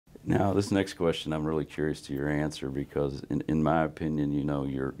Now, this next question, I'm really curious to your answer because, in my opinion, you know,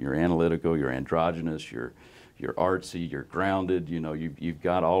 you're analytical, you're androgynous, you're artsy, you're grounded. You know, you've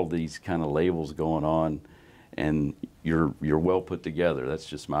got all these kind of labels going on, and you're well put together. That's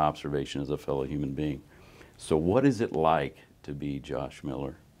just my observation as a fellow human being. So, what is it like to be Josh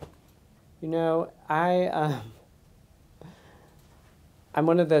Miller? You know, I'm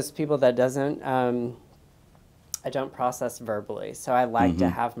one of those people that doesn't. I don't process verbally, so I like to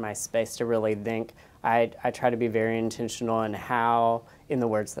have my space to really think. I try to be very intentional in the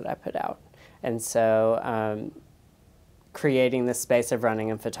words that I put out. And so creating the space of running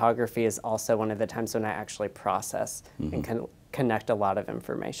in photography is also one of the times when I actually process and connect a lot of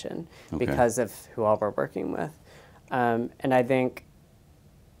information because of who all we're working with. And I think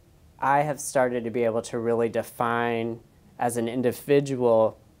I have started to be able to really define as an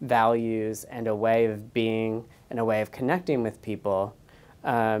individual values and a way of being and a way of connecting with people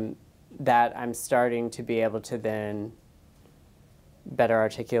that I'm starting to be able to then better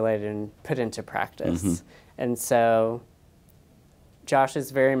articulate and put into practice. And so Josh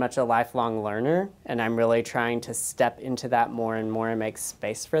is very much a lifelong learner, and I'm really trying to step into that more and more and make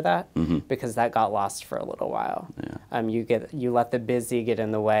space for that because that got lost for a little while. You let the busy get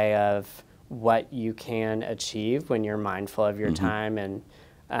in the way of what you can achieve when you're mindful of your time and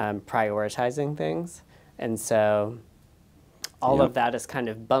prioritizing things. And so all of that is kind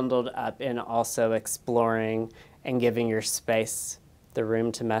of bundled up in also exploring and giving your space the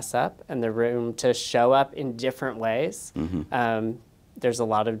room to mess up and the room to show up in different ways. There's a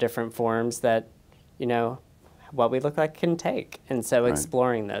lot of different forms that, you know, what we look like can take. And so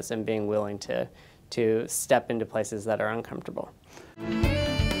exploring those and being willing to step into places that are uncomfortable.